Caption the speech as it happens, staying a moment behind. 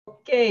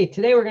Okay,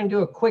 today we're going to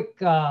do a quick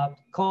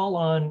call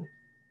on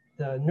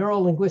the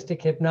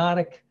neuro-linguistic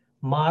hypnotic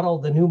model,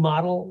 the new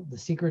model, the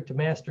secret to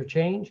master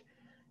change.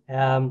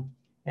 And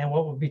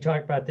what we'll be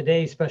talking about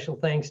today, special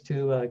thanks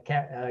to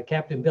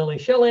Captain Billy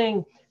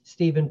Schilling,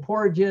 Stephen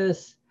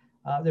Porges.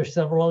 There's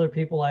several other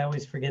people, I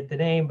always forget the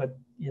name, but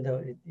you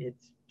know,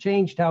 it's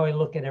changed how I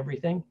look at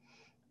everything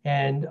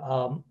and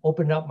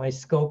opened up my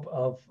scope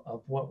of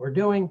what we're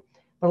doing.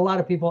 But a lot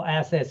of people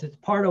ask this. It's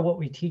part of what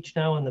we teach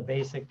now in the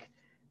basic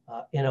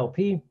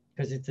NLP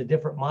because it's a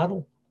different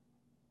model.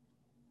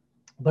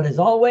 But as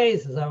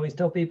always, as I always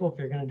tell people, if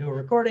you're going to do a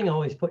recording,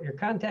 always put your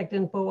contact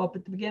info up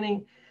at the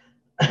beginning,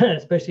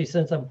 especially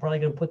since I'm probably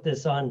going to put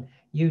this on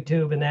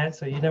YouTube and that,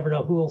 so you never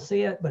know who will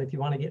see it. But if you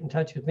want to get in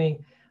touch with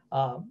me,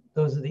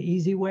 those are the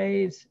easy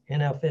ways,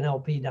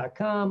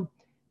 nfnlp.com,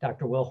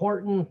 Dr. Will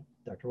Horton,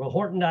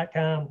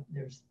 drwillhorton.com.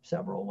 There's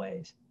several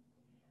ways.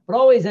 But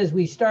always as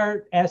we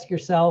start, ask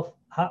yourself,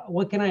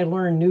 what can I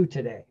learn new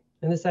today?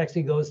 And this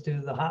actually goes to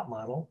the HOT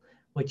model,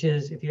 which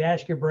is if you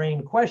ask your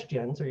brain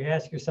questions or you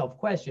ask yourself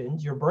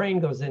questions, your brain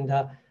goes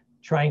into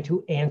trying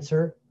to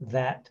answer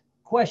that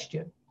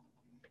question,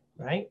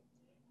 right?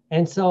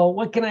 And so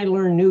what can I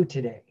learn new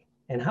today?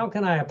 And how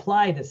can I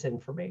apply this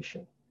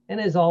information?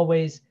 And as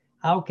always,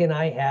 how can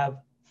I have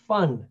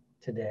fun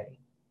today?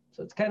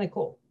 So it's kind of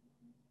cool.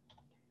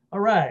 All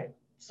right,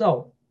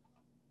 so,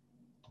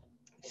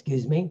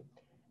 excuse me.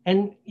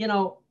 And, you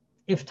know,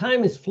 if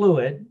time is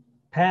fluid,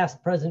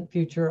 past, present,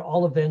 future,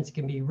 all events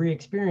can be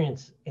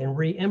re-experienced and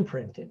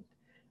re-imprinted,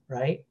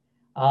 right?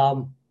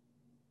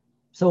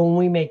 So when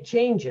we make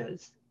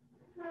changes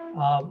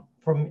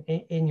from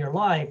in your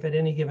life at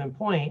any given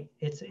point,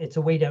 it's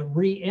a way to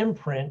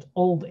re-imprint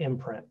old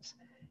imprints.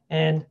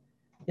 And,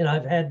 you know,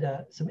 I've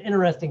had some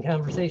interesting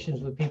conversations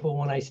with people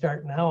when I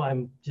start now.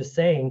 I'm just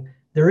saying,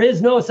 there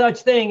is no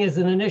such thing as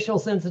an initial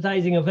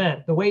sensitizing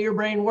event. The way your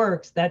brain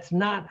works, that's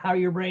not how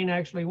your brain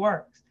actually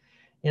works.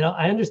 You know,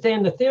 I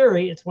understand the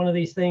theory. It's one of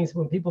these things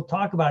when people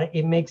talk about it,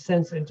 it makes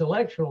sense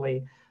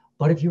intellectually.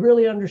 But if you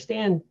really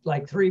understand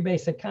like three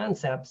basic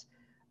concepts,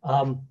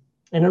 and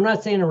I'm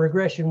not saying a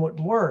regression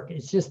wouldn't work,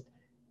 it's just,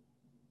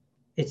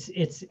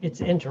 it's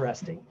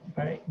interesting,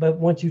 right? But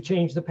once you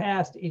change the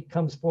past, it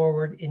comes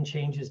forward and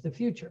changes the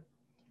future.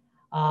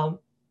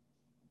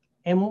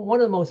 And one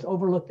of the most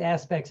overlooked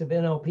aspects of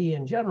NLP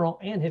in general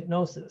and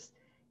hypnosis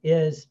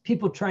is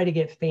people try to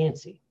get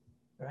fancy,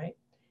 right?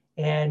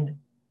 And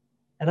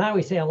I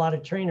always say a lot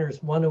of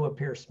trainers want to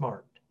appear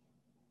smart,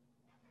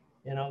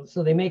 you know,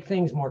 so they make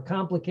things more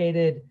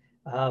complicated.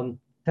 In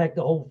fact,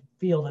 the whole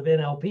field of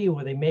NLP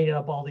where they made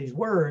up all these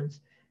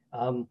words,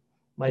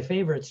 my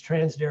favorite's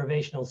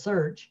transderivational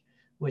search,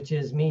 which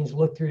means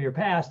look through your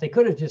past. They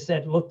could have just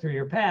said look through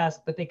your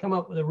past, but they come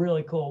up with a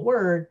really cool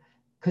word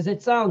because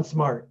it sounds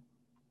smart,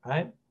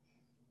 right?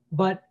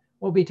 But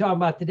what we talk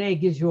about today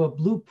gives you a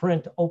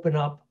blueprint to open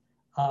up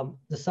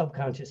the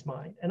subconscious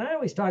mind. And I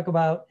always talk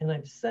about, and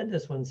I've said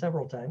this one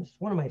several times,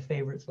 it's one of my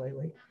favorites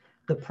lately,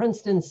 the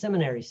Princeton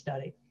Seminary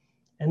study.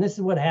 And this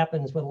is what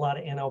happens with a lot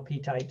of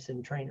NLP types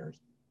and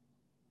trainers.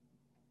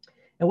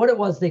 And what it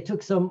was, they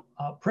took some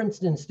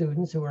Princeton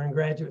students who were in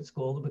graduate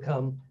school to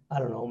become, I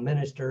don't know,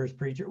 ministers,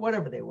 preachers,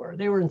 whatever they were.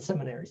 They were in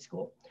seminary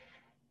school.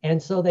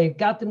 And so they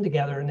got them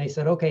together and they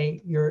said,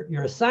 okay,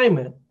 your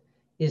assignment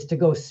is to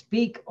go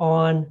speak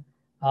on,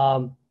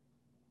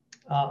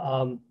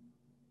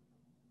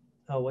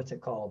 what's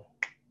it called?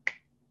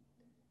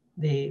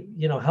 The,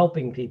 you know,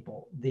 helping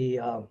people.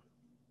 The,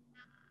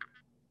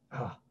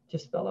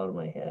 just fell out of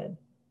my head.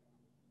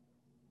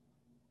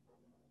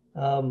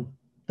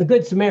 The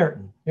Good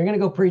Samaritan. They're going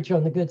to go preach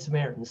on the Good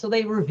Samaritan. So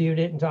they reviewed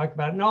it and talked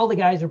about it. And all the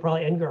guys are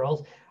probably, and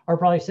girls, are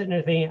probably sitting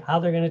there thinking how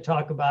they're going to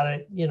talk about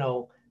it, you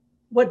know,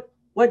 what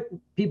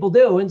people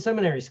do in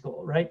seminary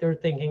school, right? They're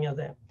thinking of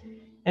that.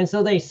 And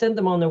so they sent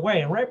them on their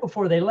way. And right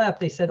before they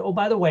left, they said, oh,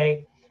 by the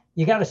way,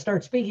 you got to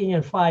start speaking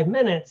in 5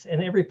 minutes.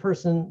 And every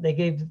person they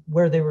gave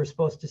where they were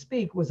supposed to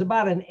speak was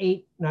about an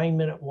 8-9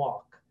 minute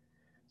walk.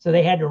 So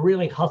they had to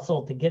really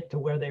hustle to get to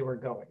where they were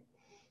going.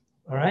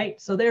 All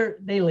right. So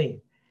they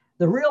leave.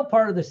 The real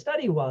part of the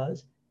study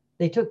was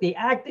they took the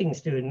acting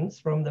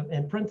students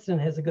and Princeton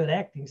has a good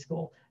acting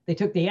school. They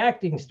took the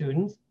acting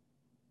students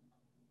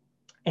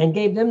and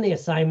gave them the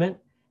assignment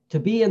to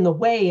be in the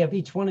way of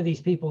each one of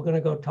these people going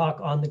to go talk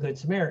on the Good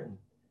Samaritan.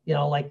 You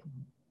know, like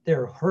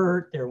they're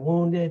hurt, they're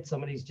wounded,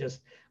 somebody's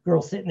just,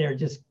 girl sitting there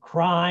just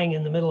crying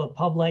in the middle of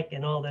public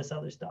and all this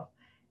other stuff.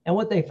 And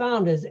what they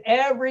found is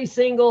every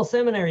single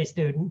seminary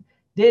student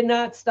did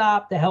not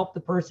stop to help the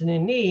person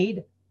in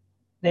need.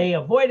 They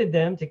avoided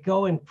them to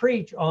go and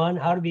preach on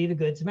how to be the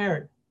Good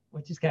Samaritan,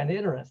 which is kind of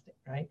interesting,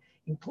 right?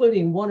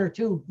 Including one or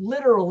two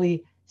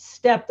literally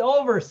stepped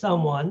over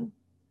someone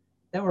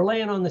that were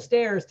laying on the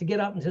stairs to get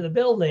up into the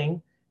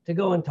building to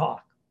go and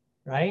talk,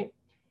 right?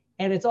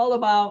 And it's all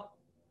about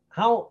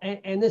how,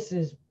 and this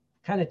is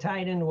kind of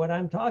tied into what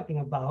I'm talking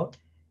about,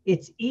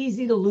 it's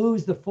easy to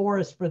lose the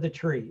forest for the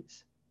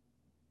trees,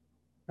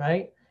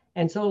 right?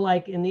 And so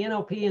like in the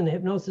NLP and the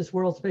hypnosis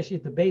world, especially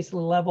at the base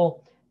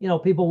level, you know,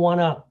 people want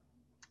to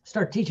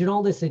start teaching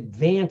all this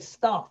advanced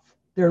stuff.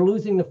 They're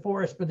losing the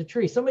forest for the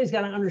tree. Somebody's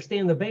got to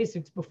understand the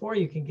basics before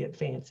you can get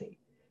fancy,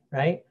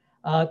 right?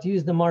 To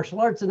use the martial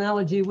arts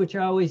analogy, which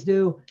I always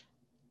do,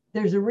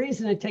 there's a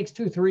reason it takes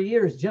 2-3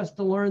 years just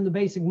to learn the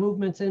basic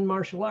movements in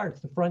martial arts,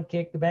 the front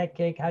kick, the back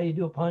kick, how you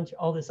do a punch,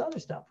 all this other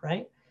stuff,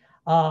 right?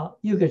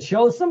 You could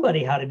show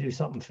somebody how to do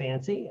something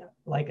fancy,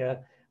 like I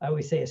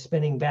always say, a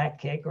spinning back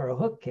kick or a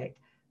hook kick.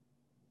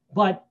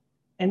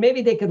 And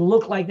maybe they could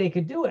look like they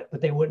could do it, but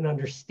they wouldn't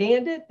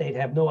understand it. They'd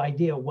have no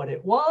idea what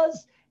it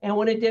was. And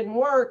when it didn't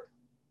work,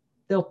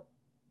 the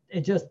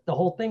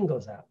whole thing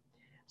goes out.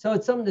 So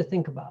it's something to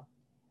think about.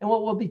 And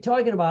what we'll be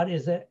talking about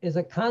is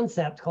a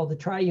concept called the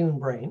triune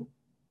brain.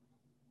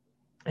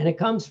 And it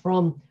comes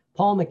from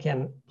Paul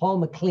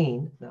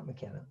MacLean.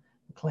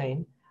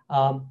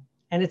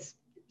 And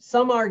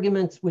some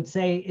arguments would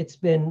say it's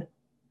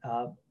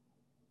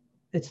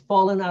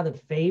fallen out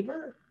of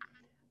favor.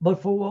 But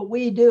for what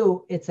we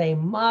do, it's a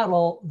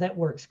model that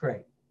works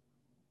great.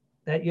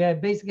 That you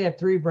basically have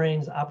 3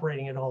 brains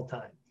operating at all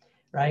time,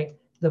 right?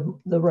 The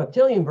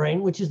reptilian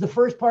brain, which is the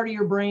first part of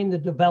your brain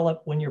that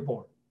developed when you're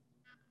born,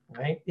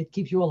 right? It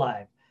keeps you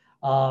alive.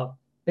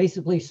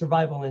 Basically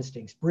survival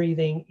instincts,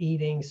 breathing,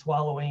 eating,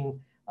 swallowing,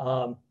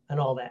 and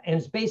all that. And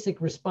its basic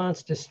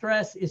response to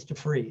stress is to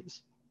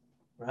freeze,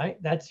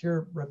 right? That's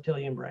your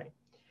reptilian brain.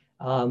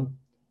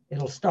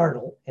 It'll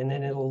startle, and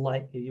then it'll,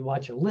 like, you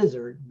watch a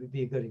lizard, would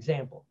be a good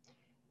example.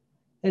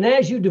 And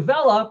as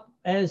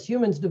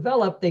humans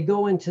develop, they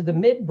go into the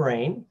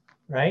midbrain,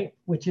 right?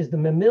 Which is the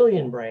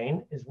mammalian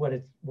brain, is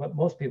what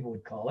most people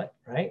would call it,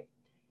 right?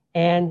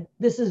 And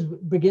this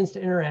begins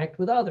to interact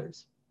with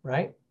others,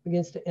 right?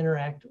 Begins to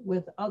interact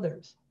with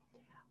others.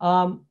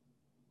 And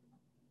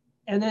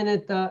then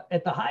at the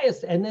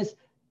highest,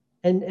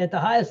 at the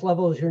highest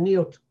level is your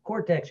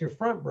neocortex, your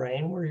front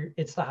brain, where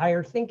it's the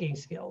higher thinking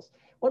skills.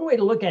 One way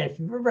to look at it, if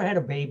you've ever had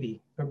a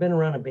baby or been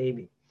around a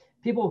baby,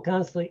 people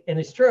constantly, and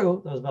it's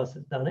true, those of us that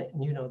have done it,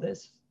 and you know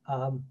this,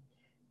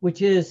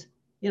 which is,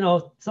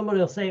 somebody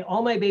will say,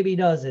 all my baby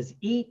does is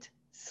eat,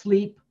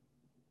 sleep,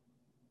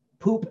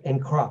 poop, and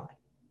cry.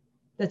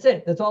 That's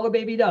it. That's all a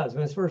baby does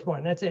when it's first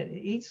born. That's it. It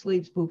eats,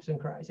 sleeps, poops, and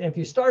cries. And if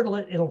you startle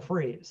it, it'll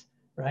freeze,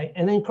 right?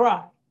 And then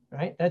cry,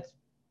 right? That's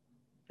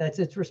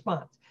its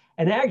response.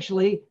 And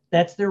actually,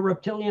 that's their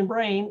reptilian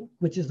brain,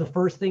 which is the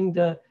first thing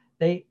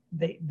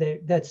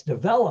that's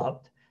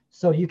developed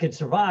so you can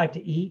survive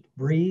to eat,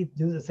 breathe,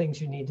 do the things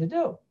you need to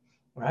do,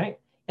 right?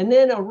 And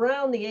then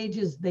around the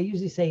ages, they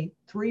usually say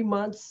 3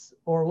 months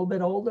or a little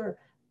bit older,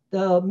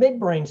 the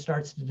midbrain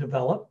starts to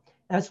develop.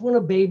 That's when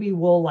a baby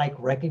will, like,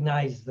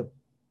 recognize the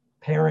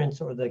parents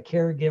or the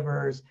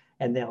caregivers,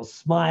 and they'll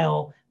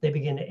smile. They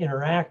begin to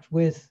interact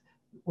with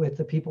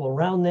the people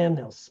around them.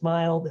 They'll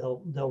smile.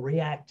 They'll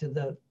react to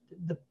the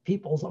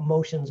people's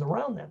emotions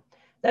around them.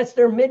 That's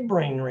their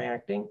midbrain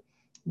reacting.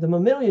 The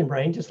mammalian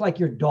brain, just like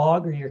your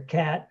dog or your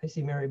cat, I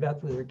see Mary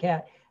Beth with her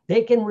cat,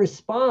 they can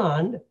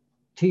respond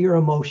to your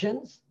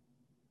emotions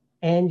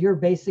and your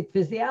basic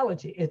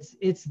physiology.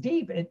 It's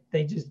deep.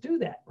 They just do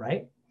that,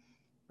 right?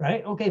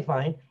 Right? Okay,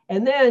 fine.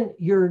 And then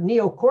your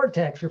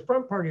neocortex, your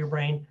front part of your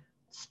brain,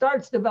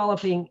 starts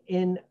developing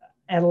in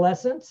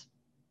adolescence.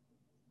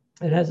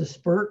 It has a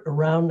spurt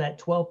around that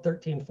 12,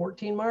 13,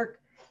 14 mark,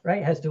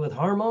 right? It has to do with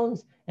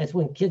hormones. That's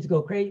when kids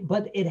go crazy,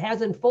 but it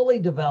hasn't fully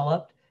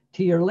developed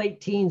to your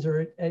late teens,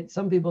 or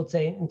some people would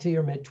say into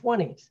your mid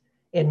 20s.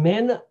 In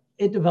men,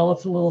 it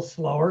develops a little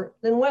slower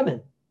than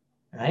women,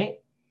 right?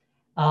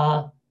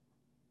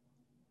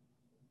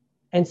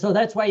 And so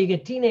that's why you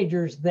get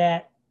teenagers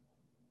that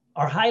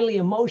are highly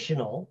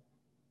emotional,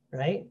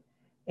 right?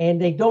 And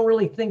they don't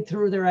really think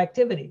through their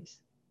activities,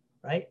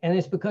 right? And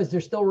it's because they're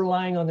still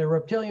relying on their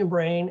reptilian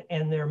brain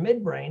and their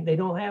midbrain. They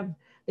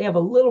have a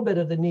little bit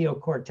of the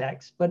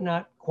neocortex, but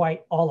not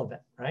quite all of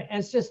it, right? And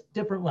it's just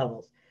different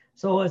levels.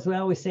 So as we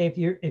always say, if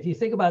you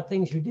think about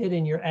things you did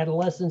in your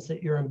adolescence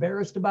that you're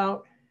embarrassed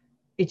about,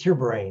 it's your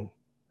brain.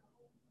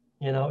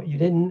 You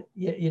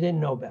didn't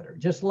know better.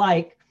 Just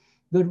like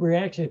good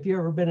reaction, if you've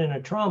ever been in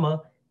a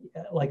trauma,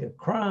 like a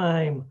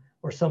crime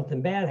or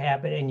something bad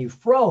happened and you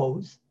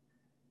froze,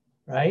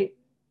 right?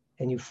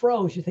 And you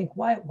froze, you think,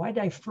 why did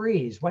I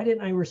freeze? Why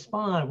didn't I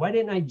respond? Why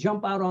didn't I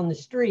jump out on the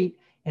street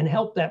and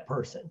help that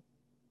person,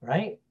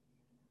 right?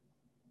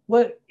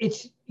 Well,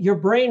 it's your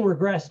brain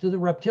regressed to the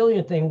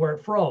reptilian thing where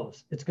it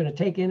froze. It's going to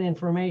take in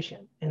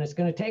information, and it's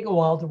going to take a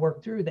while to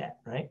work through that,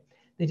 right?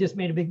 They just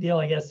made a big deal.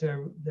 I guess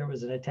there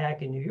was an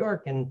attack in New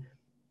York, and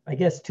I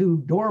guess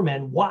 2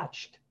 doormen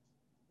watched,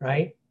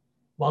 right,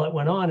 while it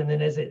went on. And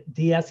then as it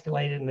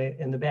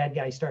de-escalated and the bad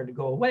guy started to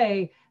go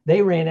away,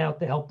 they ran out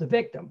to help the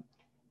victim.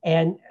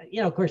 And,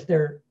 of course,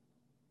 they're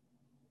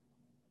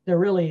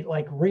really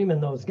like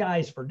reaming those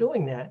guys for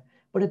doing that.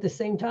 But at the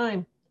same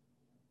time,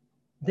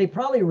 they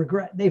probably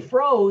regret, they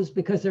froze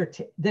because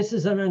this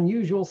is an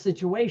unusual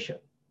situation.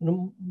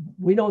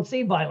 We don't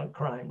see violent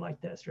crime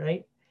like this,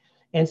 right?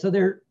 And so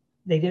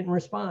they didn't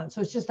respond. So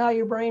it's just how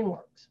your brain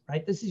works,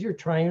 right? This is your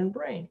triune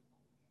brain,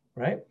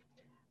 right?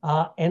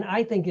 And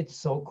I think it's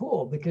so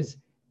cool because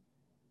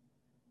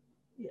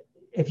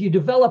if you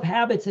develop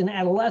habits in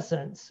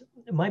adolescence,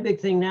 my big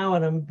thing now,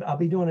 and I'll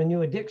be doing a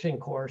new addiction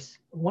course.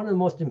 One of the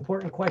most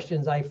important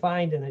questions I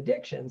find in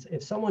addictions,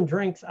 if someone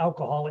drinks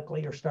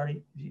alcoholically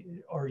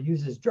or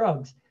uses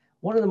drugs,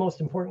 one of the most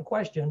important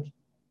questions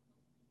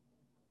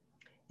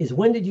is,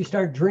 when did you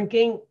start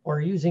drinking or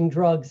using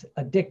drugs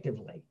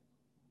addictively?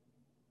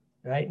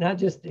 Right? Not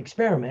just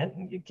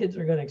experiment. Your kids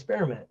are going to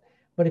experiment.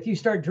 But if you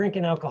start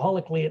drinking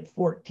alcoholically at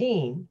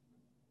 14,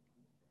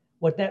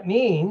 what that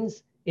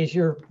means is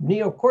your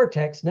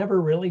neocortex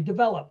never really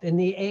developed. In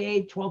the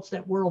AA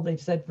 12-step world, they've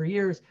said for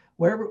years,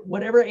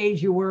 whatever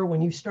age you were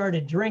when you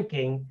started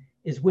drinking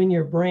is when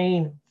your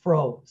brain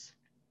froze,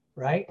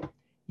 right?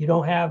 You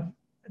don't have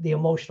the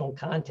emotional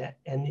content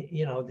and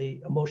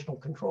the emotional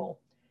control.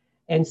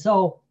 And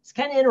so it's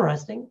kind of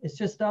interesting. It's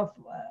just stuff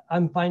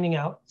I'm finding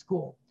out. It's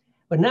cool.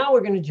 But now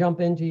we're going to jump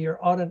into your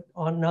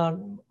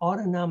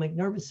autonomic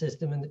nervous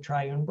system in the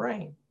triune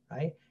brain,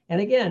 right?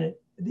 And again,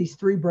 these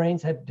three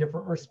brains have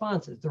different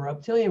responses. The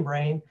reptilian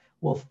brain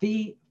will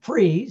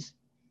freeze,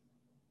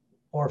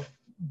 or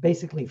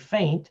basically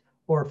faint,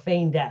 or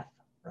feign death,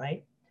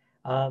 right?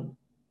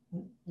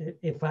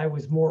 If I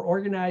was more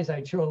organized,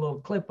 I'd show a little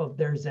clip of,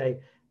 there's a,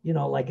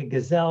 like a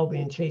gazelle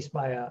being chased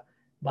by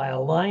a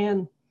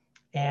lion,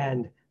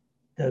 and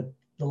the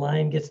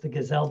lion gets the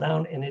gazelle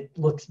down and it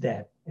looks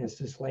dead. And it's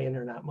just laying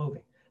there not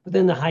moving. But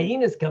then the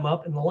hyenas come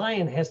up and the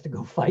lion has to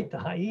go fight the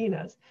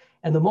hyenas.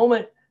 And the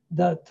moment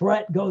the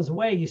threat goes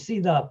away, you see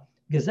the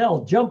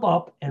gazelle jump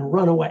up and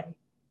run away,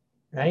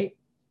 right?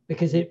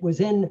 Because it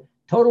was in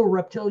total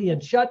reptilian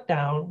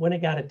shutdown when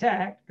it got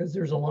attacked, because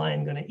there's a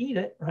lion going to eat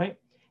it, right?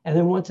 And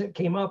then once it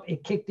came up,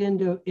 it kicked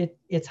into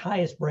its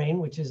highest brain,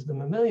 which is the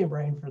mammalian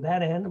brain for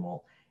that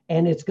animal,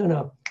 and it's going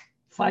to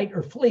fight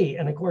or flee.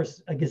 And of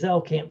course, a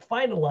gazelle can't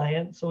fight a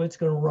lion, so it's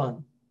going to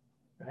run,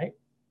 right?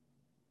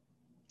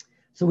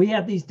 So we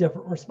have these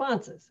different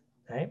responses,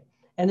 right?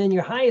 And then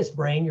your highest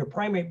brain, your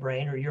primate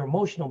brain, or your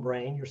emotional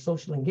brain, your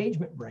social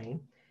engagement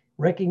brain,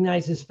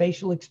 recognizes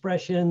facial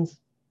expressions,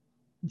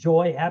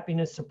 joy,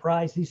 happiness,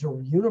 surprise. These are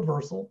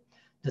universal.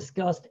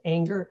 Disgust,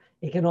 anger.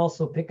 It can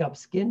also pick up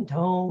skin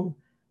tone,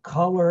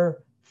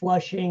 color,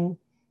 flushing.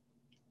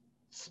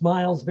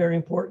 Smiles, very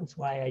important. That's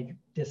why I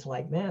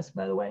dislike masks,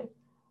 by the way.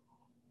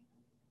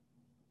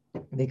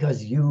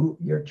 Because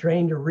you're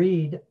trained to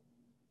read,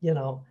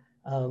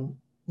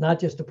 not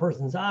just a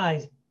person's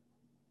eyes,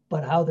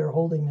 but how they're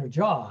holding their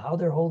jaw, how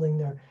they're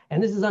holding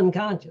and this is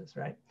unconscious,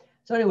 right?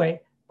 So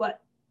anyway,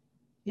 but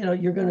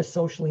you're going to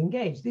socially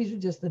engage. These are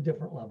just the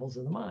different levels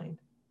of the mind,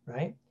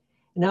 right?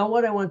 Now,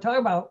 what I want to talk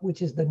about,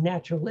 which is the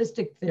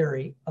naturalistic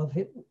theory of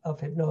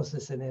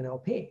hypnosis and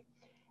NLP.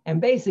 And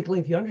basically,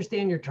 if you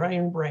understand your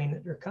triune brain,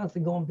 that you're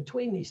constantly going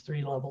between these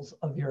three levels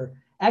of your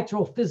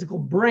actual physical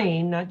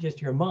brain, not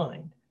just your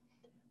mind,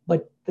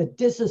 but the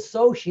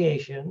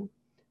disassociation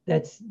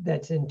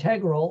that's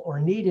integral or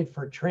needed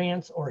for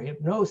trance or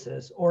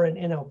hypnosis or an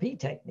NLP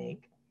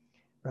technique,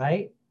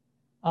 right,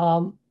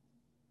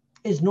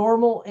 is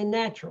normal and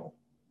natural,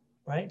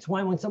 right? It's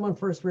why when someone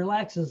first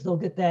relaxes, they'll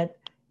get that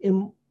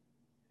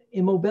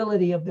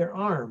immobility of their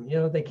arm.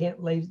 They can't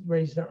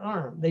raise their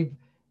arm.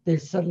 They're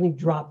suddenly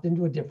dropped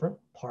into a different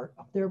part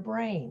of their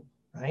brain,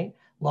 right?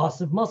 Loss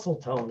of muscle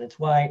tone. It's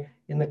why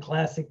in the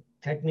classic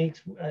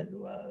techniques,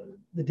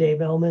 the Dave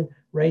Ellman,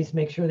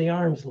 make sure the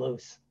arm's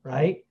loose,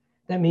 right?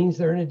 That means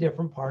they're in a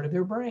different part of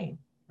their brain,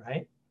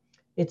 right?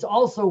 It's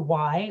also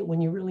why,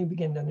 when you really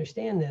begin to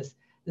understand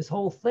this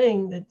whole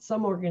thing that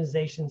some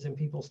organizations and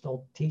people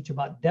still teach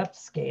about depth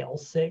scale,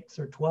 6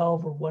 or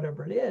 12 or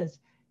whatever it is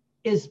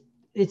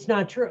it's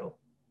not true,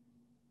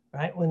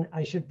 right? When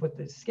I should put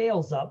the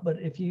scales up, but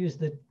if you use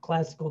the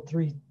classical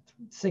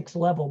 3-6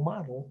 level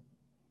model,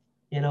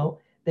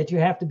 that you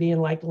have to be in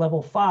like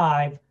level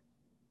 5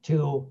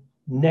 to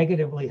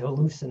negatively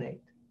hallucinate.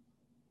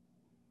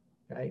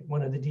 Right?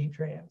 One of the deep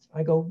trance.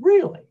 I go,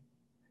 really?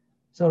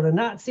 So to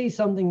not see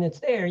something that's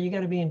there, you got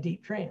to be in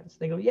deep trance.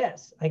 They go,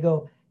 yes. I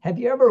go, have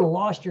you ever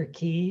lost your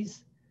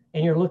keys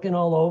and you're looking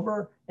all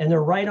over and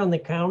they're right on the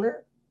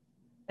counter?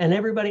 And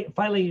everybody,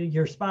 finally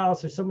your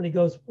spouse or somebody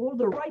goes, oh,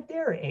 they're right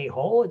there,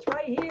 a-hole. It's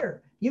right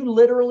here. You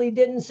literally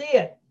didn't see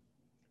it.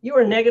 You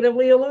were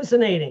negatively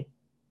hallucinating.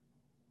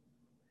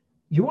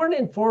 You weren't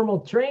in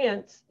formal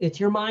trance. It's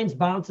your mind's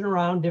bouncing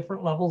around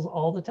different levels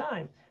all the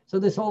time. So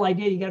this whole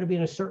idea, you got to be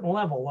in a certain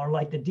level, or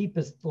like the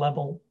deepest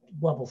level,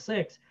 level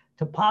 6,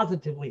 to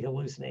positively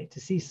hallucinate, to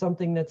see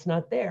something that's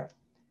not there.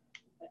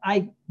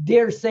 I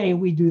dare say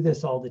we do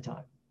this all the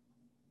time.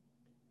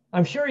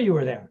 I'm sure you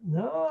were there.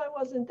 No, I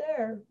wasn't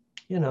there.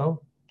 I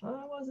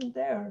wasn't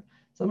there.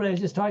 Somebody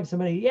was just talking to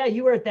somebody. Yeah,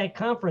 you were at that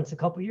conference a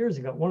couple of years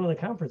ago. One of the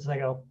conferences. I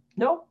go,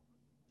 no.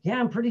 Yeah,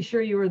 I'm pretty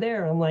sure you were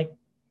there. I'm like,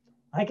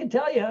 I can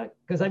tell you,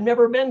 because I've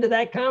never been to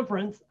that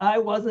conference. I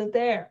wasn't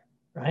there,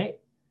 right?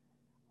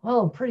 Well,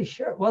 I'm pretty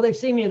sure. Well, they've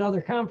seen me at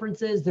other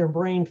conferences. Their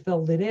brain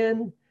filled it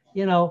in.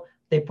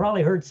 They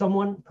probably heard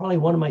probably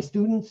one of my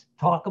students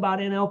talk about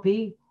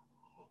NLP.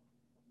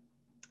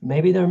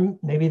 Maybe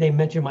they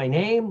mention my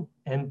name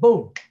and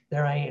boom,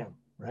 there I am,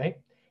 right?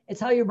 It's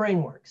how your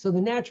brain works. So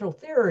the natural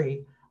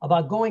theory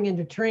about going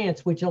into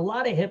trance, which a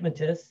lot of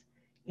hypnotists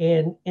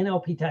and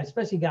NLP types,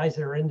 especially guys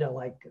that are into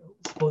like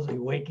supposedly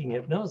waking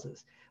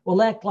hypnosis,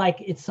 will act like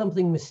it's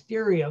something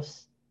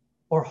mysterious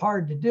or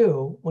hard to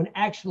do when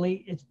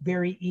actually it's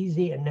very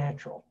easy and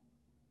natural,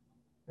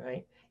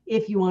 right?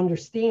 If you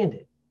understand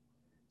it.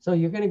 So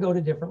you're going to go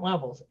to different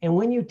levels. And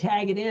when you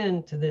tag it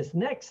in to this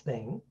next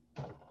thing,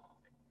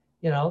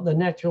 you know, the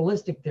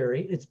naturalistic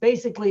theory, it's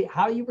basically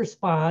how you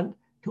respond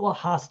to a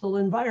hostile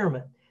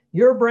environment.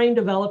 Your brain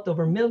developed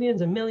over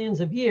millions and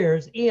millions of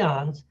years,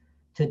 eons,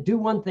 to do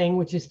one thing,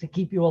 which is to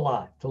keep you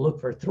alive, to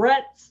look for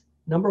threats.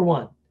 Number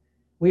one,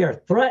 we are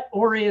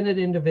threat-oriented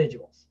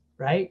individuals,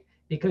 right?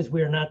 Because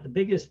we are not the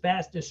biggest,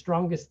 fastest,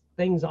 strongest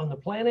things on the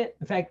planet.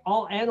 In fact,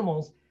 all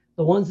animals,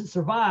 the ones that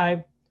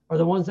survive, are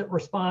the ones that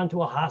respond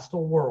to a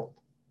hostile world,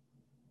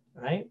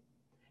 right?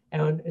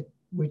 And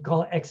we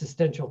call it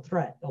existential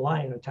threat, a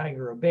lion, a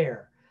tiger, a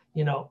bear.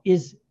 You know,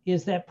 is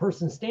that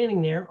person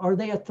standing there, are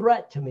they a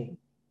threat to me?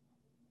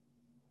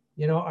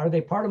 You know, are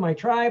they part of my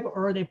tribe,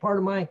 or are they part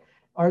of my,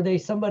 are they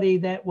somebody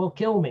that will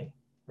kill me,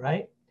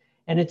 right?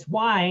 And it's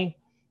why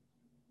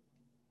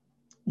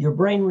your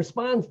brain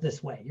responds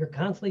this way. You're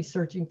constantly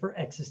searching for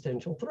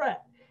existential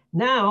threat.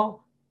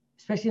 Now,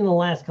 especially in the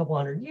last couple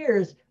hundred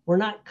years, we're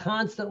not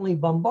constantly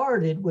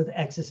bombarded with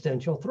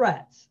existential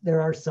threats.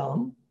 There are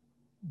some,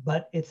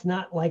 but it's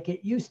not like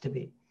it used to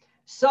be.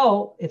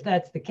 So if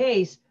that's the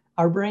case,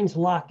 our brains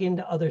lock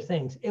into other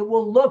things. It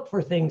will look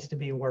for things to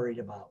be worried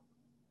about.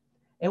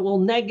 It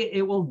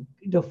will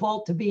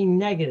default to being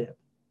negative,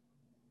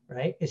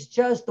 right? It's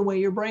just the way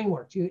your brain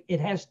works.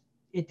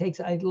 It takes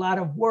a lot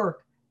of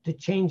work to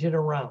change it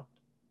around,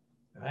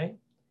 right?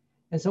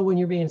 And so when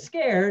you're being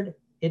scared,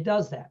 it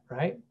does that,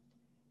 right?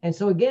 And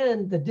so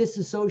again, the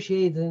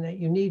disassociation that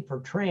you need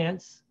for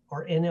trance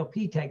or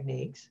NLP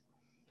techniques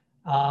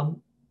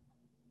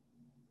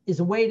is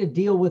a way to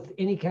deal with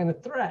any kind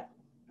of threat,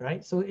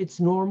 right? So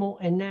it's normal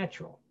and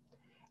natural.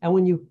 And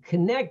when you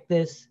connect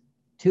this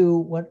to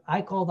what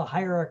I call the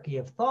hierarchy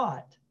of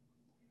thought,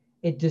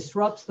 it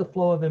disrupts the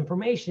flow of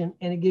information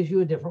and it gives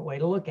you a different way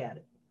to look at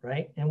it,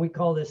 right? And we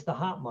call this the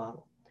HOT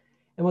model.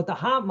 And what the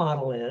HOT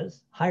model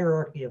is,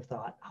 hierarchy of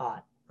thought,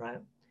 HOT, right,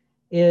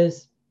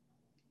 is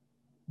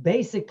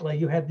basically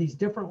you have these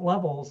different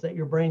levels that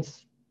your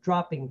brain's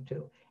dropping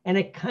to. And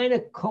it kind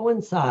of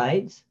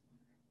coincides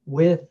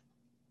with,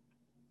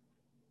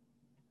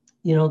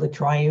 you know, the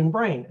triune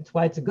brain. That's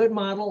why it's a good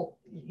model.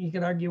 You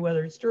can argue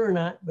whether it's true or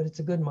not, but it's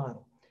a good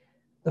model.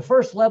 The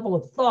first level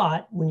of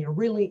thought, when you're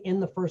really in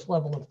the first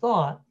level of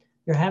thought,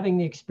 you're having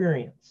the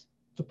experience.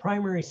 It's a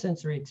primary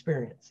sensory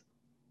experience,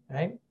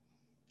 right?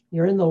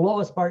 You're in the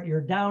lowest part,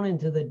 you're down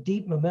into the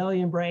deep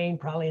mammalian brain,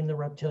 probably in the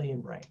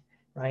reptilian brain,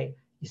 right?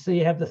 So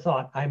you have the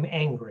thought, I'm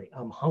angry,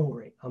 I'm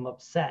hungry, I'm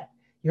upset.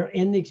 You're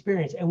in the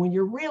experience. And when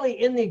you're really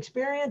in the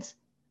experience,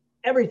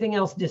 everything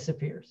else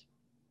disappears.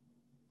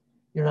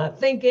 You're not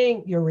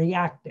thinking, you're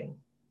reacting,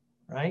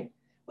 right?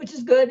 Which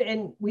is good.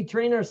 And we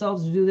train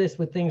ourselves to do this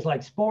with things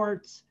like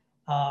sports,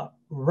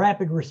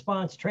 rapid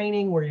response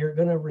training, where you're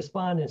going to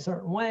respond in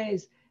certain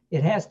ways.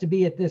 It has to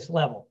be at this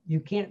level. You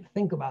can't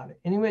think about it.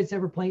 Anyone that's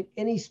ever played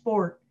any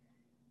sport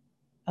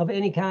of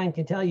any kind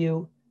can tell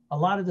you a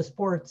lot of the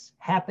sports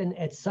happen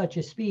at such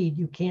a speed,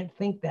 you can't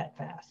think that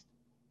fast.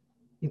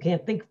 You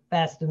can't think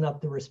fast enough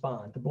to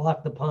respond, to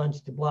block the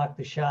punch, to block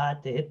the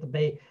shot, to hit the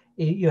base.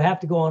 You have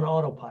to go on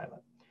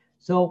autopilot.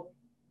 So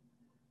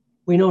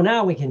we know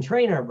now we can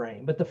train our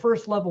brain, but the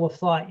first level of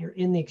thought, you're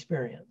in the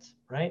experience,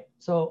 right?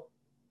 So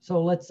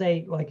let's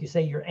say, like you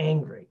say, you're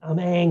angry. I'm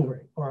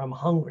angry, or I'm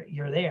hungry.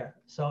 You're there.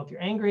 So if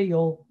you're angry,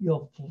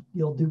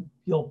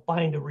 you'll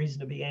find a reason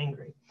to be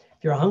angry.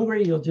 If you're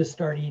hungry, you'll just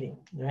start eating,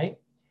 right?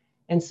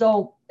 And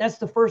so that's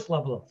the first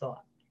level of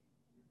thought.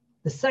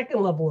 The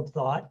second level of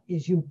thought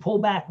is you pull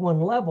back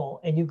one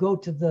level and you go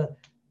to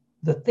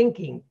the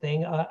thinking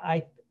thing.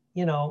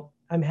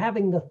 I'm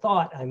having the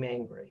thought I'm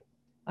angry.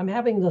 I'm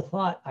having the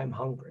thought I'm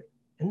hungry.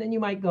 And then you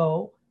might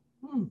go,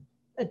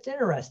 that's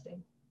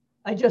interesting.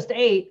 I just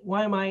ate.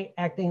 Why am I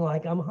acting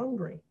like I'm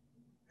hungry,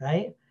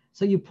 right?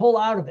 So you pull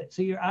out of it.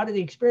 So you're out of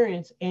the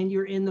experience and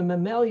you're in the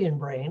mammalian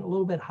brain, a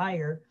little bit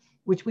higher,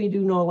 which we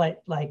do know like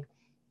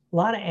a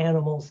lot of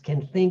animals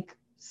can think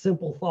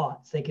simple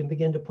thoughts. They can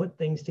begin to put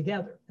things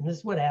together. And this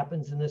is what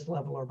happens in this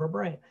level of our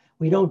brain.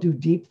 We don't do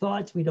deep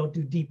thoughts. We don't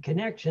do deep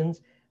connections.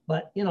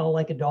 But, you know,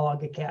 like a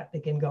dog, a cat, they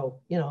can go,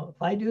 you know,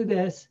 if I do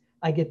this,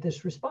 I get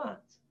this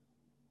response,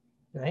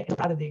 right?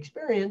 Out of the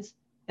experience,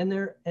 and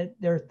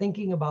they're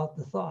thinking about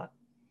the thought.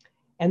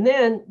 And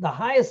then the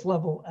highest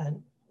level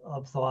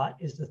of thought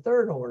is the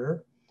third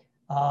order,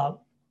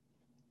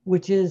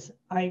 which is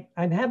I'm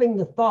having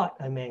the thought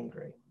I'm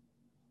angry,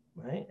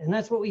 right? And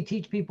that's what we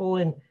teach people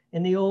in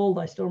the old,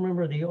 I still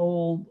remember the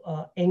old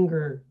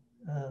anger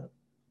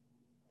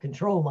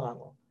control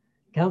model.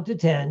 Count to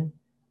 10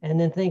 and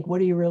then think,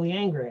 what are you really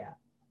angry at,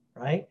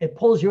 right? It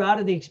pulls you out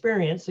of the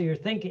experience. So you're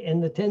thinking,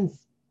 and the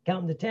 10's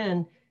counting to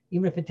 10,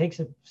 even if it takes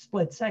a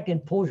split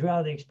second, pulls you out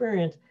of the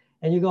experience.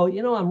 And you go,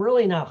 you know, I'm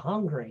really not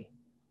hungry.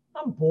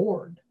 I'm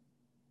bored.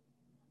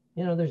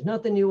 You know, there's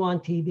nothing new on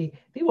TV.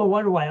 People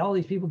wonder why all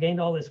these people gained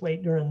all this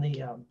weight during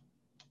the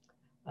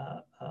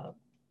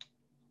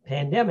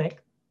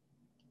pandemic.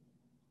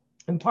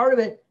 And part of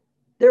it,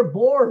 they're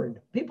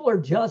bored. People are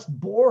just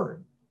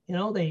bored. You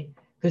know,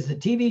 because the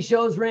TV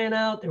shows ran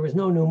out. There was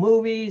no new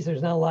movies.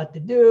 There's not a lot to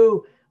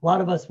do. A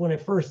lot of us, when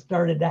it first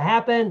started to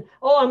happen,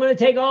 oh, I'm going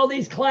to take all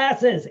these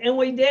classes. And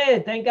we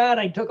did. Thank God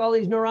I took all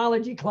these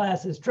neurology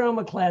classes,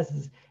 trauma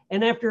classes.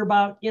 And after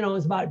about, you know, it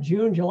was about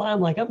June, July, I'm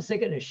like, I'm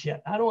sick of this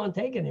shit. I don't want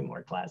to take any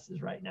more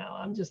classes right now.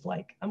 I'm just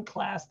like, I'm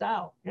classed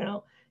out, you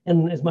know.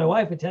 And as my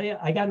wife would tell you,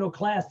 I got no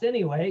class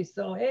anyway.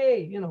 So,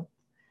 hey, you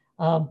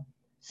know,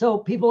 so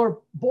people are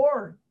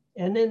bored.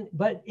 And then,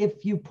 but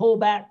if you pull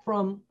back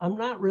from, I'm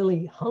not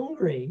really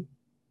hungry,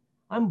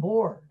 I'm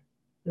bored.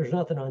 There's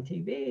nothing on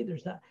TV.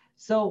 There's not.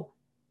 So,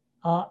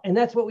 and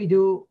that's what we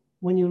do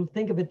when you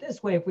think of it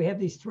this way. If we have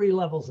these 3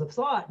 levels of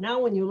thought,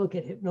 now when you look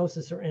at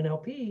hypnosis or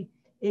NLP,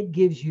 it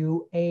gives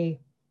you a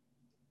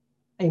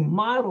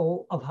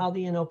model of how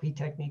the NLP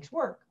techniques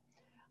work.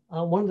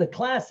 One of the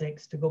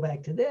classics, to go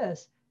back to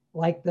this,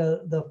 like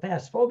the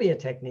fast phobia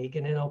technique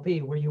in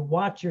NLP, where you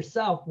watch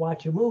yourself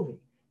watch a movie.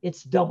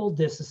 It's double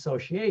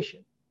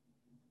disassociation,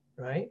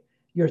 right?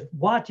 You're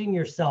watching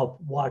yourself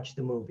watch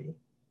the movie.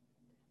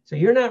 So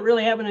you're not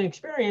really having an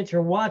experience.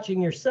 You're watching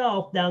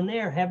yourself down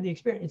there have the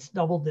experience. It's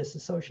double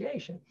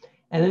disassociation.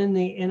 And then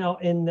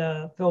in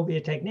the phobia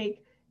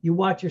technique, you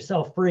watch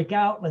yourself freak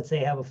out. Let's say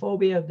have a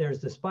phobia. There's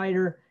the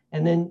spider.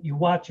 And then you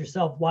watch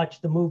yourself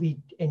watch the movie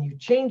and you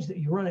change it.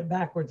 You run it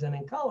backwards and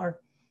in color,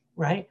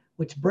 right?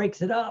 Which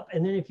breaks it up.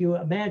 And then if you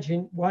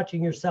imagine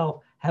watching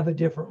yourself have a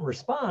different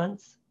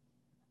response,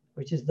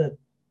 which is the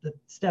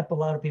step a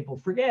lot of people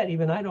forget.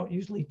 Even I don't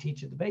usually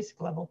teach at the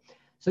basic level.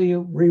 So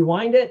you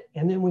rewind it,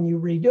 and then when you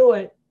redo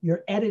it,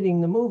 you're editing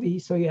the movie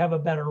so you have a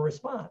better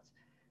response.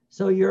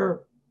 So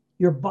you're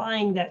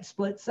buying that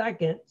split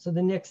second, so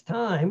the next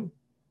time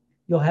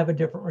you'll have a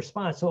different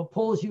response. So it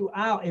pulls you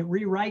out, it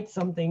rewrites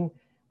something.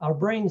 Our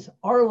brains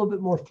are a little bit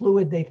more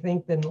fluid, they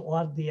think, than a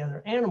lot of the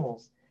other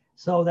animals.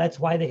 So that's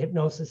why the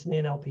hypnosis and the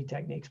NLP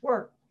techniques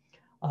work.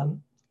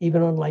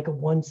 Even on like a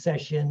 1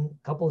 session,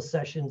 couple of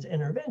sessions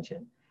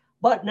intervention.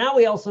 But now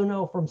we also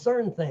know from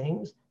certain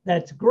things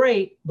that's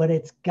great, but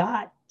it's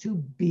got to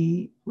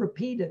be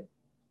repeated,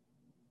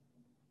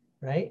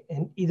 right?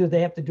 And either they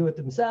have to do it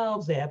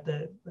themselves, they have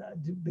to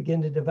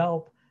begin to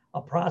develop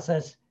a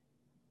process,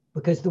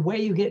 because the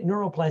way you get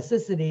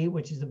neuroplasticity,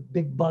 which is a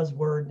big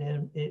buzzword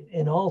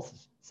in all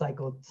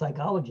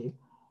psychology,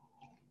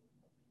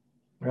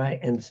 right?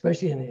 And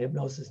especially in the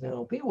hypnosis and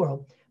NLP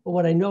world. But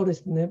what I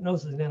noticed in the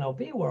hypnosis and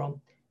NLP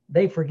world,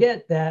 they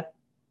forget that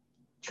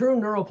true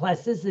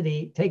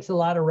neuroplasticity takes a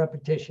lot of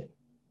repetition,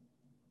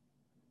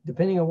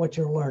 depending on what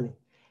you're learning.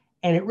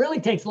 And it really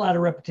takes a lot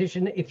of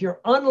repetition if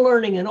you're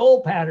unlearning an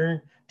old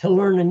pattern to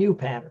learn a new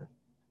pattern,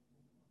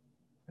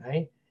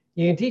 right?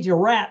 You can teach a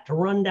rat to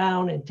run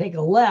down and take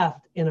a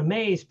left in a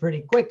maze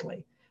pretty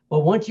quickly. But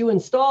once you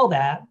install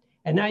that,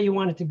 and now you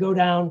want it to go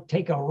down,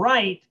 take a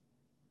right,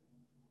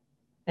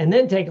 and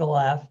then take a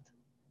left,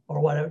 or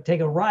whatever,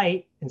 take a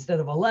right instead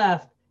of a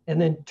left,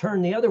 and then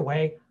turn the other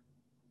way,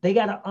 they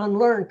got to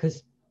unlearn,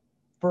 because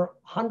for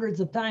hundreds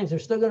of times, they're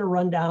still going to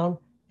run down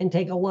and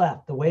take a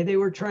left the way they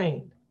were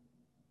trained.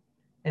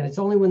 And it's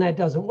only when that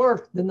doesn't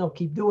work, then they'll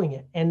keep doing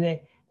it. And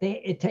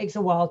it takes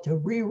a while to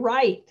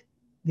rewrite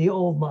the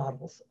old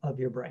models of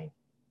your brain,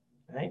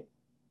 right?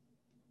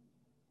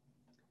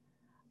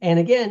 And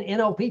again,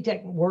 NLP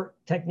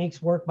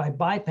techniques work by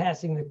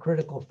bypassing the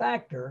critical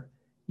factor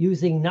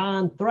using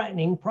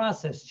non-threatening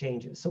process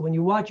changes. So when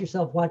you watch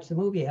yourself watch the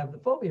movie, have the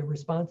phobia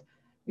response,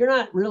 you're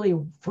not really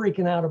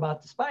freaking out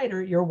about the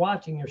spider, you're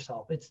watching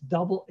yourself. It's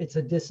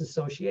a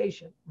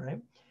disassociation, right?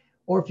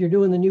 Or if you're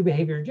doing the new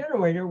behavior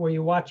generator where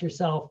you watch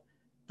yourself,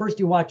 first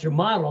you watch your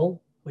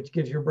model, which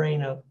gives your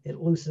brain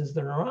it loosens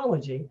the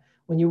neurology.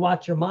 When you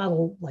watch your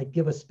model, like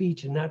give a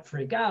speech and not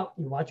freak out,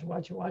 you watch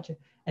it.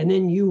 And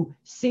then you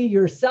see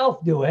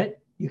yourself do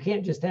it. You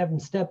can't just have them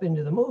step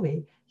into the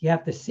movie. You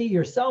have to see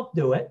yourself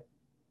do it,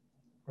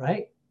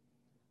 right?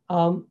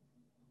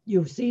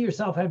 You see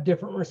yourself have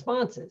different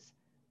responses,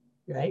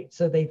 right?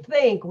 So they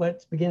think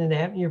what's beginning to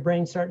happen, your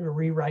brain's starting to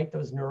rewrite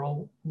those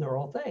neural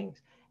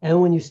things. And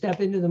when you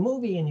step into the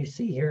movie and you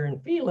see, hear, and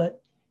feel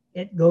it,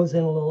 it goes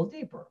in a little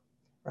deeper,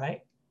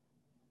 right?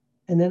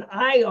 And then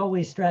I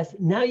always stress,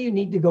 now you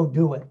need to go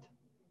do it.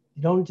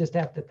 You don't just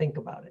have to think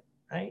about it,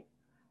 right?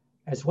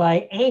 That's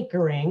why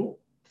anchoring,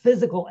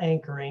 physical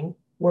anchoring,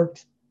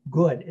 works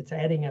good. It's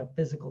adding a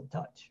physical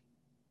touch,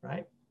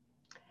 right?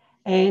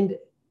 And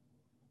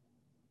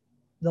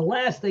the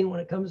last thing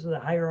when it comes to the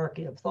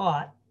hierarchy of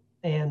thought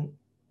and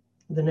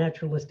the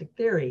naturalistic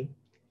theory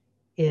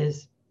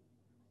is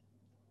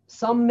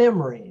some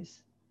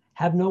memories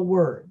have no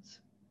words.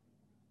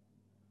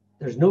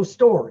 There's no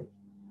story,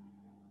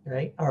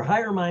 right? Our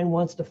higher mind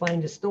wants to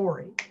find a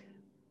story,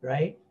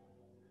 right?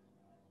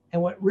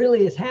 And what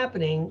really is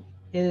happening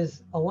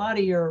is a lot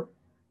of your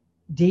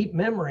deep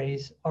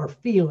memories are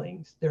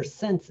feelings, they're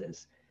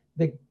senses.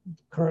 The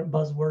current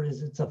buzzword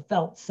is it's a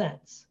felt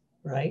sense,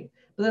 right?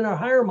 But then our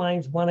higher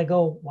minds want to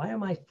go, why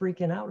am I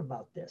freaking out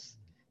about this?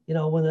 You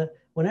know,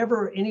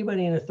 whenever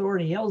anybody in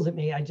authority yells at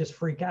me, I just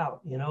freak out,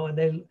 you know,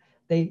 and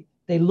they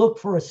look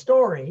for a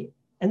story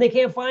and they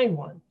can't find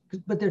one,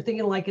 but they're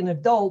thinking like an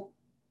adult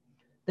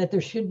that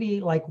there should be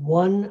like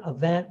one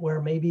event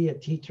where maybe a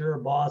teacher, a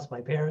boss, my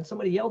parents,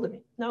 somebody yelled at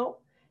me. No,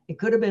 it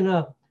could have been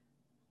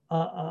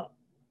a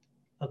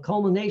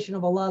culmination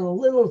of a lot of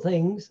little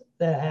things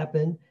that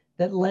happened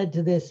that led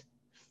to this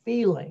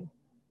feeling,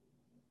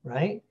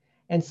 right?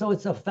 And so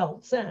it's a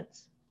felt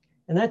sense.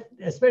 And that,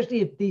 especially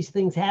if these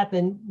things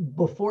happen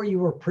before you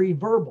were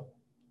pre-verbal,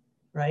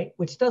 right?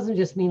 Which doesn't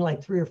just mean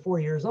like 3 or 4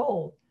 years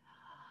old.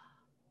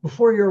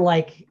 Before you're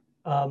like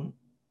 8,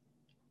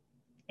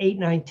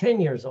 9,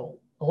 10 years old,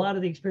 a lot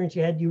of the experience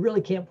you had, you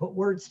really can't put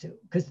words to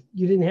because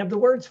you didn't have the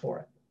words for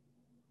it.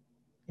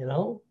 You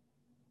know,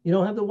 you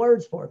don't have the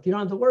words for it. If you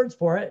don't have the words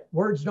for it,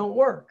 words don't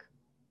work,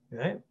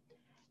 right?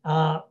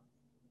 And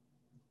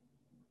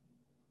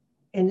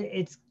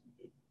it's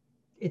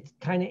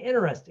kind of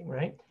interesting,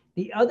 right?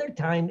 The other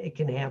time it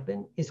can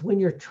happen is when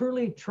you're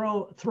truly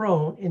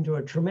thrown into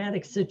a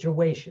traumatic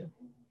situation.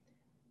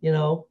 You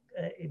know,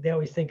 they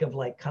always think of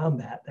like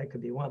combat, that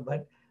could be one,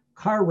 but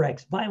car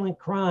wrecks, violent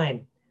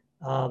crime,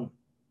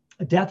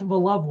 death of a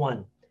loved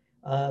one.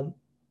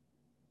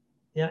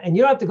 Yeah, and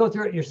you don't have to go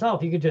through it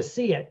yourself. You could just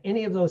see it.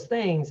 Any of those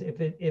things, if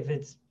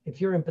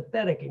you're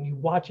empathetic and you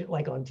watch it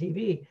like on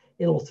TV,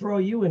 it'll throw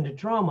you into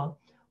trauma.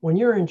 When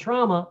you're in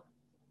trauma,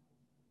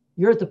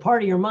 you're at the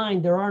part of your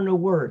mind, there are no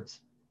words.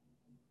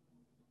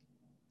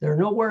 There are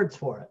no words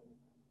for it,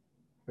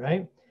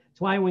 right? That's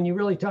why when you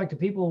really talk to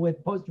people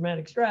with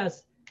post-traumatic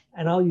stress,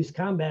 and I'll use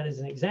combat as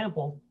an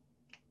example,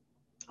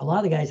 a lot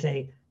of the guys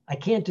say, I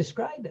can't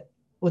describe it.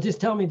 Well,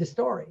 just tell me the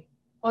story.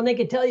 Oh, and they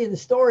can tell you the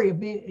story of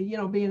being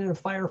in a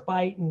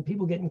firefight and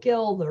people getting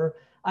killed or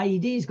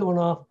IEDs going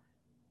off,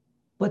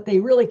 but they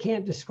really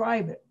can't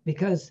describe it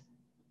because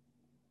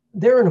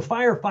they're in a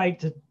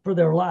firefight for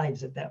their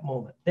lives at that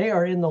moment. They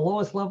are in the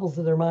lowest levels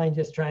of their mind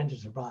just trying to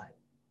survive,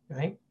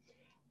 right?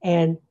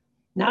 And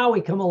now we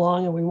come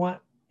along and we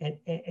want, and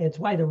it's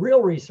why the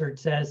real research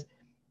says,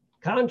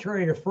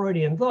 contrary to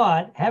Freudian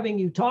thought, having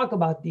you talk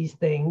about these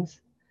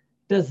things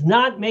does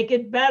not make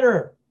it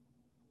better.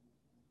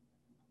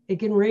 It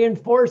can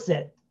reinforce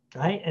it,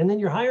 right? And then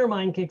your higher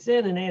mind kicks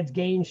in and adds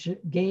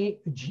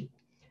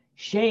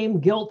shame,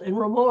 guilt, and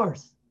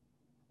remorse.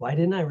 Why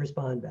didn't I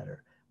respond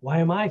better? Why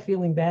am I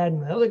feeling bad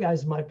and the other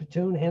guys in my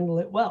platoon handle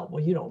it well?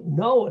 Well, you don't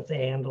know if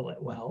they handle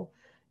it well,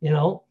 you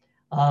know?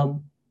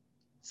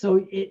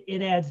 So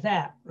it adds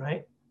that,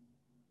 right?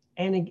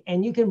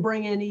 And you can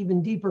bring in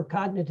even deeper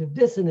cognitive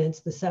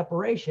dissonance, the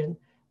separation,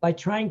 by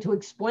trying to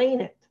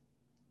explain it,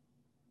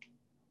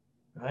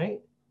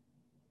 right?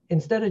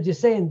 Instead of just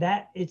saying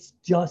that it's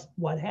just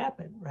what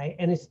happened, right?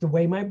 And it's the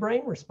way my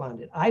brain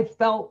responded. I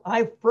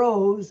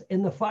froze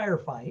in the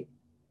firefight,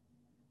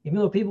 even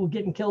though people were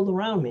getting killed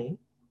around me,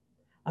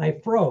 I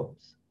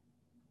froze,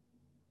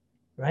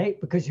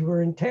 right? Because you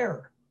were in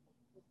terror,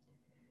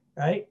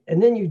 right?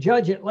 And then you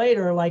judge it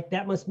later, like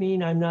that must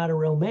mean I'm not a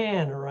real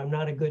man or I'm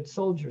not a good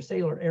soldier,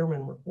 sailor,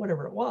 airman,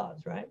 whatever it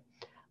was, right?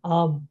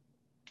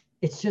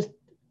 It's just,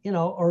 you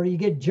know, or you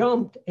get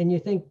jumped and you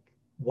think,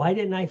 why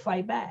didn't I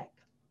fight back?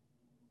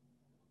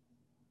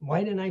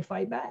 Why didn't I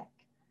fight back?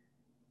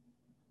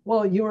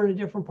 Well, you were in a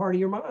different part of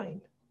your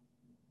mind.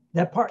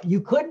 That part, you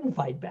couldn't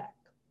fight back.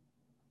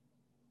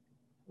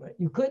 Right?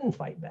 You couldn't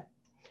fight back.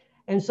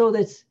 And so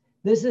this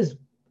is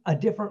a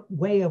different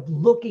way of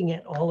looking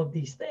at all of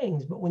these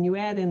things. But when you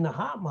add in the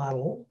HOT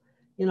model,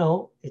 you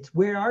know, it's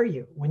where are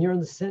you? When you're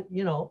in the,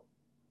 you know,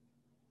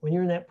 when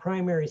you're in that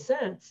primary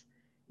sense,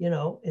 you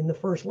know, in the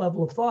first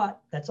level of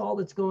thought, that's all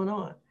that's going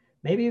on.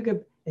 Maybe you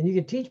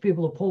could teach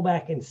people to pull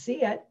back and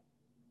see it,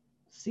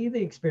 see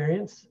the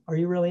experience. Are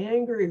you really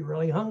angry? Are you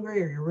really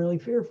hungry? Are you really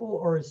fearful?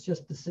 Or it's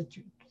just the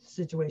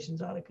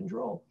situation's out of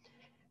control,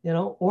 you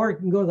know? Or it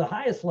can go to the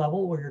highest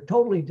level where you're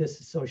totally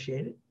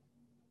disassociated,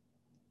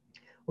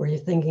 where you're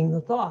thinking the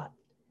thought.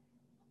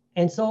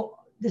 And so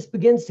this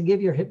begins to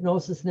give your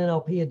hypnosis and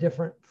NLP a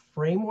different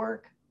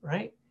framework,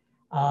 right?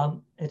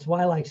 It's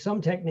why like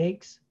some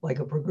techniques, like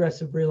a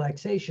progressive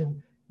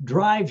relaxation,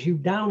 drives you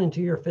down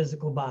into your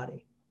physical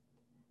body.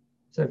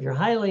 So if you're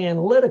highly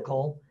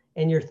analytical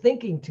and you're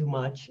thinking too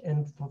much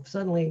and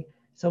suddenly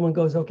someone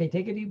goes, okay,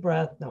 take a deep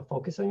breath. Now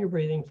focus on your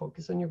breathing,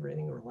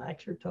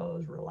 relax your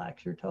toes,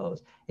 relax your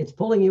toes. It's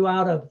pulling you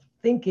out of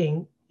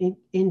thinking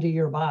into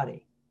your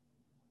body,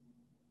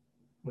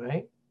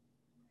 right?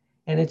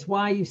 And it's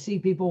why you see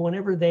people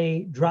whenever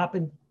they drop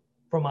in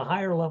from a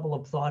higher level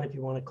of thought, if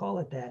you want to call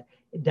it that,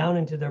 down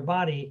into their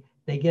body,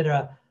 they get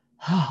a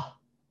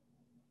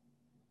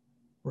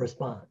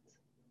response,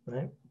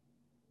 right?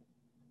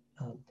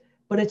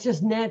 But it's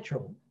just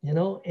natural, you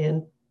know,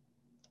 and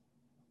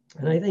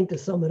I think to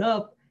sum it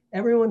up,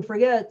 everyone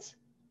forgets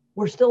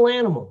we're still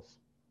animals.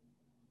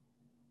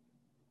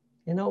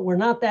 You know, we're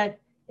not that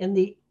in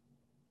the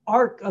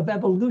arc of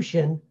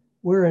evolution,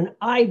 we're an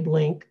eye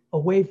blink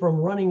away from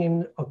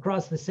running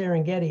across the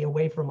Serengeti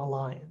away from a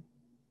lion.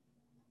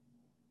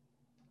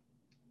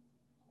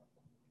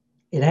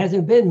 It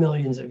hasn't been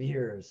millions of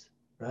years,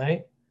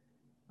 right?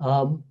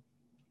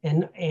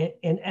 And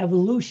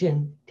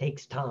evolution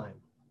takes time,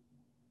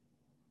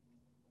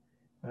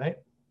 right?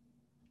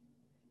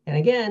 And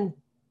again,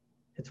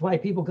 it's why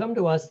people come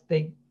to us.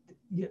 They'll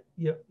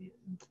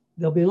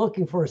be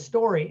looking for a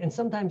story, and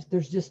sometimes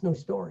there's just no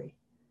story.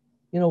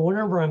 You know,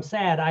 whenever I'm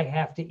sad, I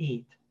have to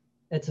eat.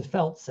 It's a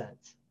felt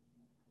sense.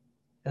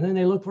 And then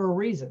they look for a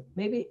reason.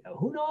 Maybe,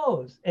 who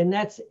knows? And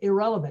that's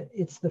irrelevant.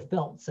 It's the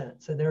felt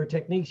sense. And there are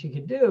techniques you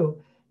could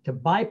do to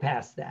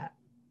bypass that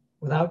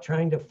without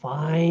trying to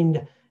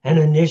find an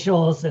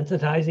initial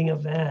sensitizing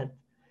event,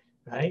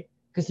 right?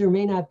 Because there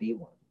may not be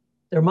one.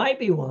 There might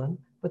be one,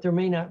 but there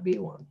may not be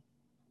one,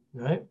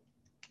 right?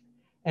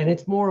 And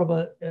it's more of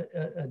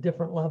a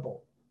different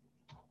level.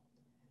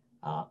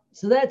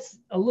 So that's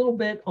a little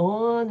bit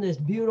on this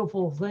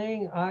beautiful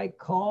thing I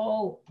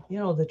call, you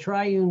know, the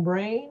triune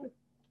brain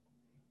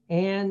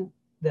and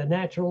the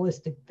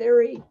naturalistic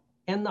theory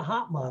and the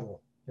HOT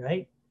model,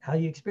 right? How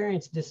you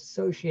experience,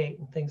 dissociate,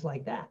 and things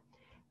like that.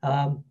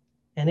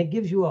 And it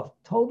gives you a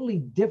totally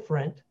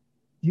different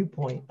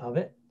viewpoint of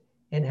it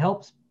and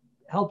helps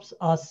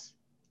us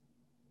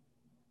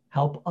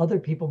help other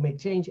people make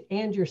change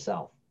and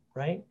yourself,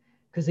 right?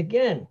 Because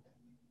again,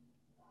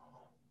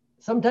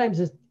 sometimes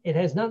it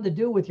has nothing to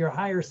do with your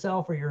higher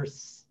self or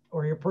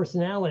your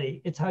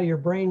personality. It's how your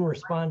brain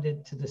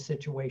responded to the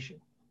situation,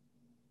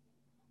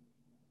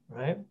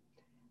 right?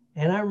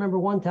 And I remember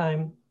one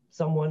time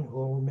someone who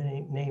will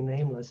remain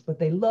nameless, but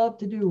they love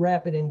to do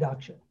rapid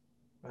induction,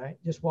 right?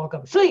 Just walk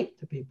up, sleep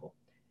to people.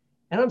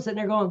 And I'm sitting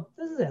there going,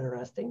 this is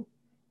interesting,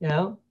 you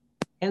know?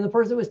 And the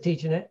person was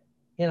teaching it,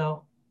 you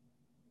know,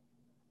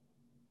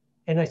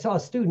 and I saw a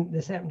student,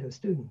 this happened to a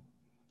student.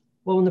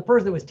 Well, when the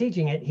person that was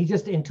teaching it, he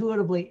just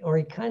intuitively, or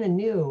he kind of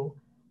knew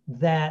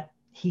that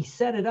he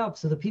set it up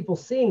so the people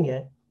seeing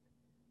it,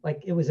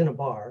 like it was in a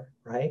bar,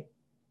 right?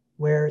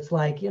 Where it's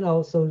like, you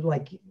know, so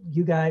like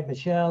you guys,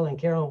 Michelle and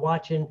Carol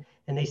watching,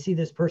 and they see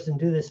this person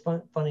do this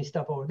funny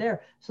stuff over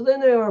there. So then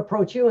they'll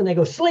approach you and they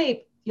go,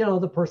 sleep, you know,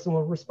 the person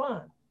will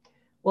respond.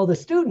 Well, the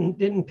student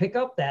didn't pick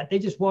up that. They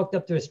just walked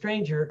up to a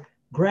stranger,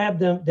 grabbed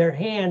their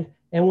hand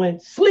and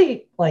went,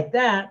 sleep, like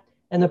that.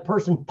 And the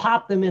person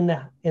popped them in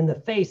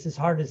the face as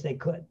hard as they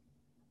could,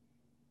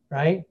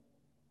 right?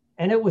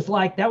 And it was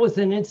like, that was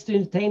an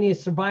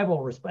instantaneous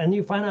survival response. And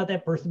you find out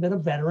that person been a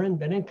veteran,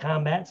 been in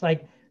combat. It's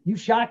like, you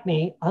shocked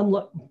me,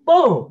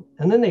 boom.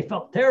 And then they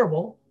felt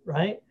terrible,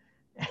 right?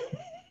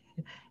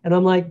 And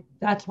I'm like,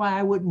 that's why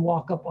I wouldn't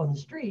walk up on the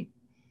street,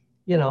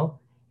 you know?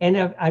 And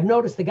I've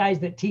noticed the guys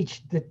that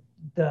teach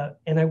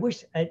and I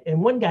wish,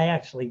 and one guy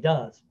actually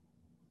does,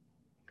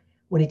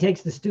 when he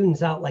takes the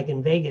students out, like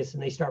in Vegas,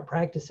 and they start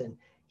practicing,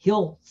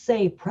 he'll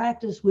say,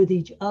 practice with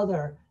each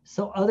other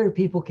so other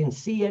people can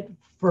see it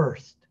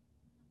first,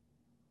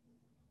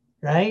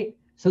 right?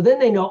 So then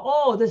they know,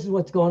 oh, this is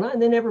what's going on.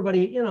 And then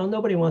everybody, you know,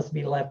 nobody wants to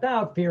be left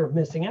out, fear of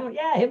missing out.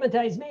 Yeah,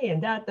 hypnotize me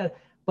and that.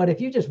 But if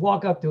you just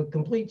walk up to a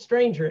complete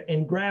stranger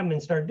and grab them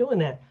and start doing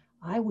that,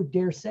 I would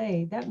dare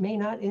say that may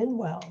not end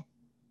well.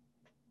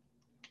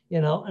 You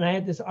know, and I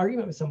had this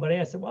argument with somebody.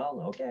 I said,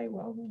 well, okay,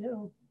 well, you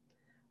know,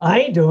 I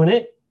ain't doing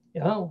it,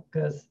 you know,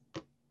 because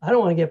I don't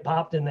want to get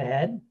popped in the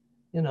head,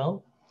 you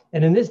know.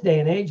 And in this day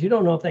and age, you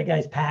don't know if that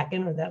guy's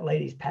packing or that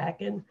lady's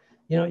packing.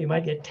 You know, you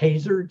might get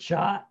tasered,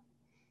 shot,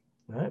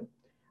 right?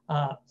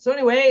 So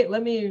anyway,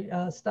 let me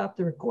stop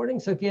the recording.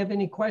 So if you have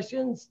any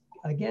questions,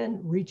 again,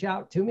 reach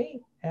out to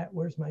me at,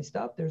 where's my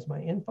stuff? There's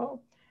my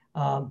info.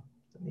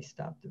 Let me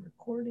stop the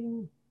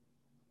recording.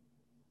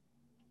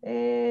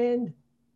 And